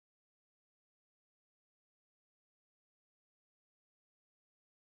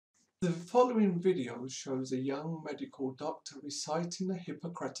The following video shows a young medical doctor reciting the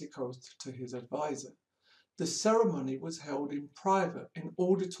Hippocratic Oath to his advisor. The ceremony was held in private in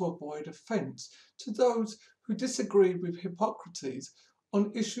order to avoid offence to those who disagreed with Hippocrates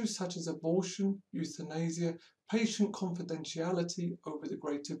on issues such as abortion, euthanasia, patient confidentiality over the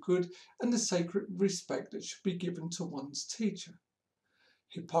greater good, and the sacred respect that should be given to one's teacher.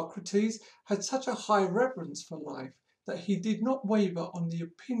 Hippocrates had such a high reverence for life that he did not waver on the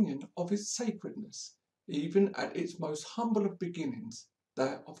opinion of its sacredness, even at its most humble of beginnings,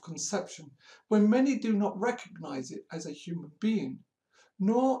 that of conception, when many do not recognize it as a human being,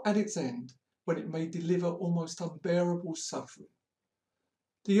 nor at its end, when it may deliver almost unbearable suffering.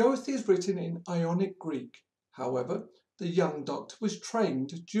 The oath is written in Ionic Greek. However, the young doctor was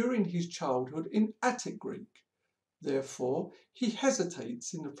trained during his childhood in Attic Greek. Therefore, he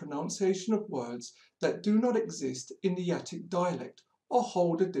hesitates in the pronunciation of words that do not exist in the Attic dialect or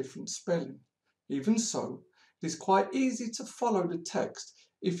hold a different spelling. Even so, it is quite easy to follow the text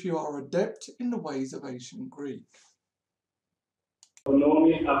if you are adept in the ways of ancient Greek.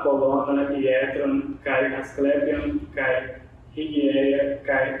 Nomi Apollona Ietron, kai Asclepion, kai Hygieia,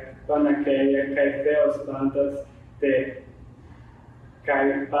 kai Panaceia, kai Theos Plantas, te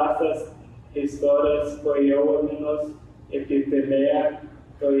kai Passas Historias Poioumenos, Epitelea,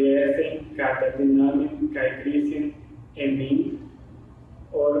 Toiesen, Kata Dinamin, kai Chrisin, Emin,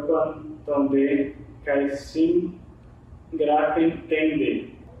 Orcon, Tombe, kai Sim, Grafin,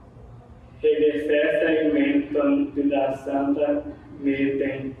 Tende. Hedefesta inventon de la Santa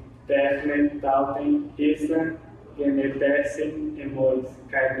meten, Defnen, Tauten, Isla, Genetesin, Emois,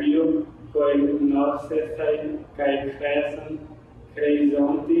 kai Bio, Coelognosesai, kai Creson,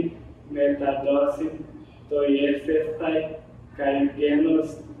 Creisonti, Metadosin, Toiesesai, kai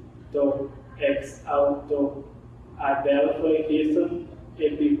Genos, to ex auto Adelphoi Hison,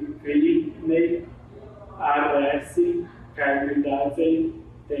 Epicrinei, Arresi, kai Vidazei,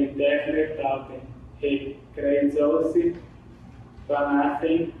 tem decretatem, e creizou-se,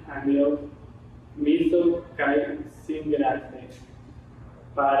 panatem, anel, miso, cai, singratem,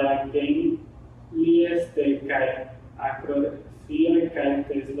 para quem lies te cai, acrocia, cai,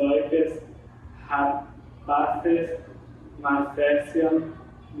 tesloides, rapastes, macessium,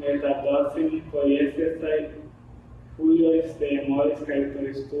 metadocin, poiesesai, fulhos de mois, cai,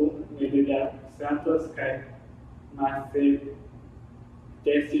 toistu, medida santos, cai, mace,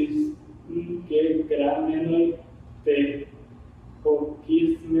 tesis que gramenoi te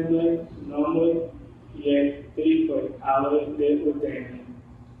hocismenoi nomoi ie tricoi aue de udene.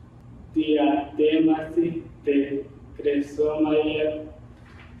 Diademasi te cresomaia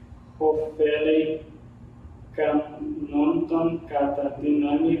hofelei canonton cata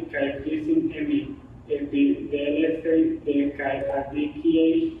dinami cae crisin emi, epidelesei de cae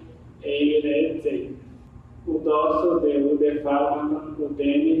adiciei eirezei. Udoso de ude pharmacon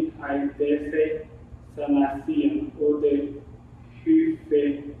udeni aitese sanasian, ude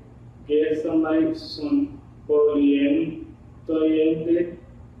hyphe gesomai sun polien toiende,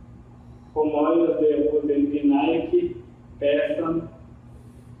 homoios de ude dinaici pesan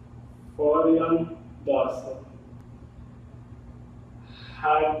forion doso.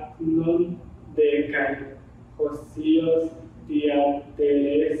 Hagnum de cae osios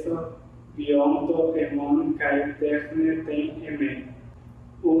diateleso Bionto emon kai techne ten emen.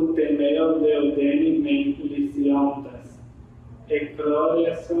 Utemeo deudeni men lisiontas.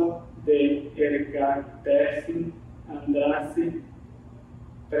 Ecloreso de ergatesin andrasi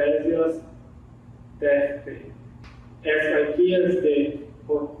presios teste. Esfaquias de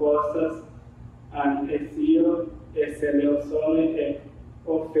focosas an esio eseleosone e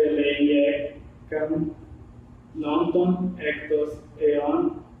ofeleie cam nonton ectos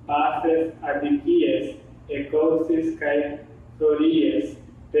eon passes adicies, ecosis cae flories,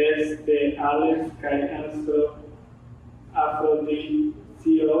 de ales cae anstro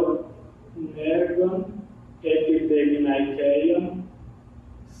aphrodisio nergon, epideminaiceion,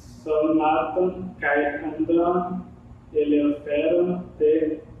 solmaton cae andron, eleoferon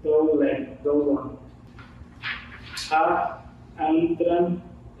de doulon. Ha andran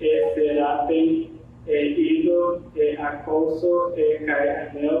e serapei, e ido, e acoso, e cae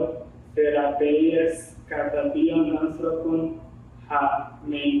anel, serapeies, catabion anstropon, ha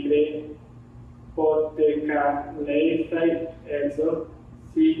mencre, poteca leisai, exo,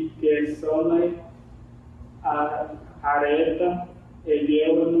 si gesonai, areta, e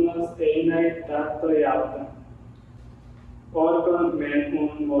geomenos einai tatoi alta. Orcon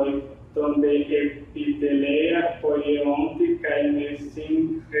menum moi, donde epitelea poieonti, cae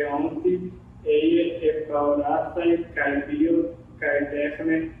mestin creonti, eie e pauratai, cae bio, cae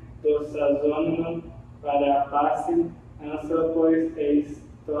defne, dos sazonon para pasin ansopois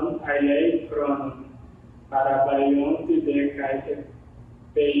eiston aliei chronon, para baionti de cae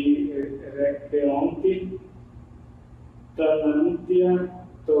pei recreonti tonantia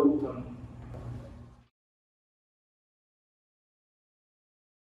toton.